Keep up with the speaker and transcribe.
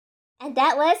And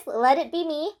that was Let It Be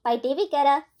Me by David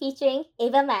Guetta featuring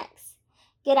Ava Max.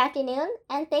 Good afternoon,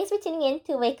 and thanks for tuning in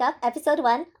to Wake Up Episode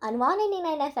 1 on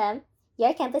 199 FM,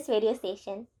 your campus radio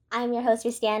station. I'm your host,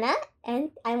 Christiana,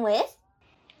 and I'm with...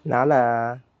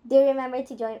 Nala. Do remember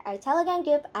to join our Telegram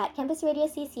group at Campus Radio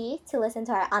CC to listen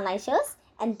to our online shows,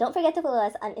 and don't forget to follow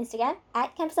us on Instagram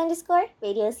at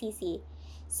campus_radio CC.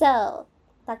 So,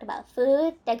 talked about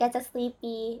food that gets us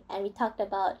sleepy, and we talked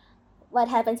about what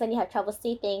happens when you have trouble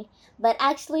sleeping. But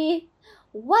actually,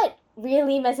 what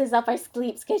really messes up our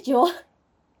sleep schedule?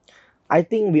 I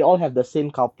think we all have the same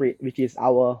culprit, which is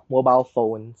our mobile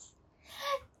phones.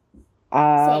 Same.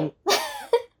 Um,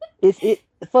 it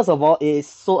first of all, it is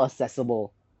so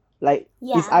accessible. Like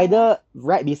it's Yeah. either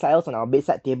right beside us on our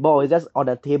bedside table or it's just on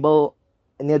the table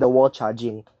near the wall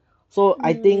charging. So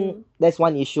I think that's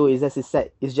one issue is as you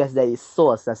said, it's just that it's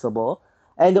so accessible.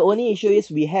 And the only issue is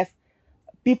we have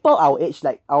people our age,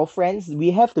 like our friends,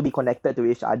 we have to be connected to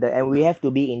each other and we have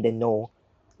to be in the know.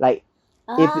 Like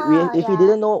if we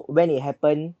didn't know when it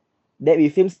happened, that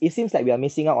it seems like we are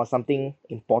missing out on something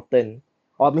important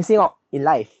or missing out in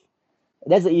life.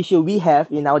 That's the issue we have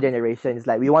in our generation. It's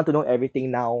like we want to know everything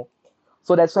now.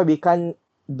 So that's why we can't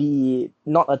be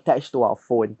not attached to our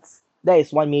phones. That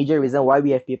is one major reason why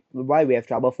why we have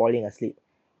trouble falling asleep.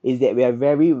 Is that we are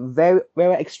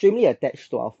we're extremely attached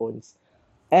to our phones.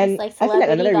 And It's like I feel like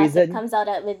celebrity another gossip reason. comes out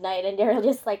at midnight and they're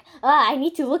just like, I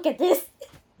need to look at this.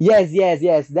 Yes.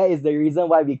 That is the reason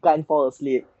why we can't fall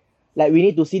asleep. Like we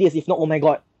need to see this. If not, oh my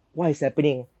god, what is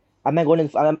happening?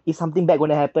 Is something bad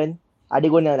gonna happen? Are they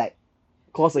gonna like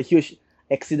cause a huge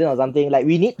accident or something? Like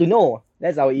we need to know.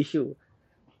 That's our issue.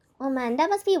 Oh man, that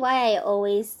must be why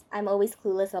I'm always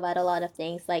clueless about a lot of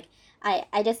things. Like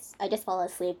I just fall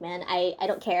asleep, man. I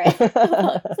don't care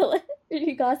about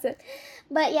celebrity gossip.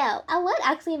 But yeah, what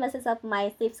actually messes up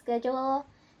my sleep schedule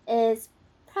is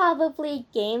probably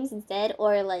games instead,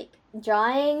 or like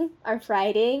drawing or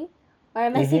writing or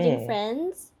messaging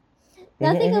friends.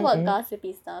 Nothing about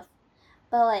gossipy stuff.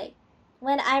 But like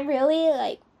when I'm really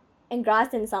like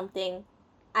engrossed in something,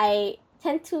 I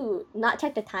tend to not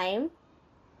check the time.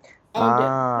 And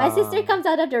my sister comes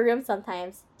out of the room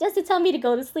sometimes just to tell me to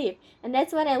go to sleep. And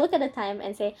that's when I look at the time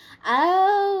and say,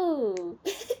 oh.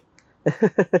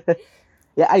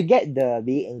 Yeah, I get the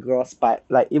being engrossed, but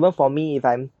like even for me, if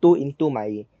I'm too into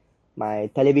my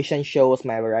television shows,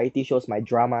 my variety shows, my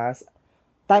dramas,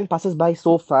 time passes by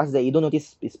so fast that you don't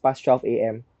notice it's past 12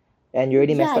 a.m. and you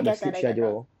already Yeah, messed I up the get that, sleep I get that.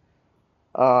 schedule.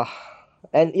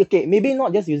 And okay, maybe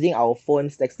not just using our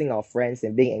phones, texting our friends,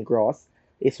 and being engrossed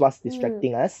is what's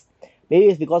distracting us. Maybe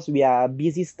it's because we are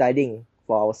busy studying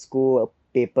for our school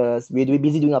papers. We're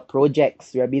busy doing our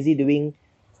projects. We are busy doing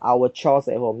our chores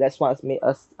at home. That's what's made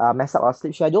us mess up our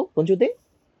sleep schedule, don't you think?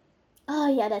 Oh,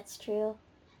 yeah, that's true.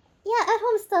 Yeah, at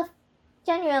home stuff,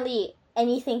 generally,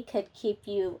 anything could keep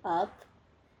you up.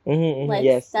 Like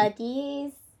Yes.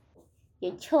 studies,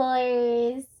 your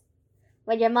chores,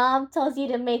 when your mom tells you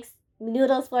to make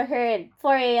noodles for her at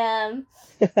 4 a.m.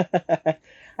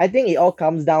 I think it all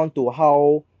comes down to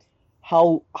how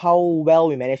well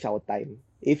we manage our time.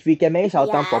 If we can manage our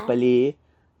time Yeah, properly,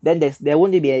 then there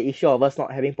won't be an issue of us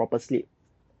not having proper sleep.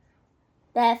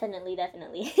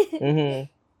 definitely.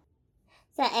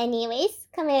 So anyways,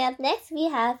 coming up next, we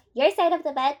have Your Side of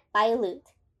the Bed by Loot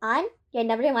on your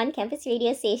number one campus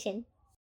radio station.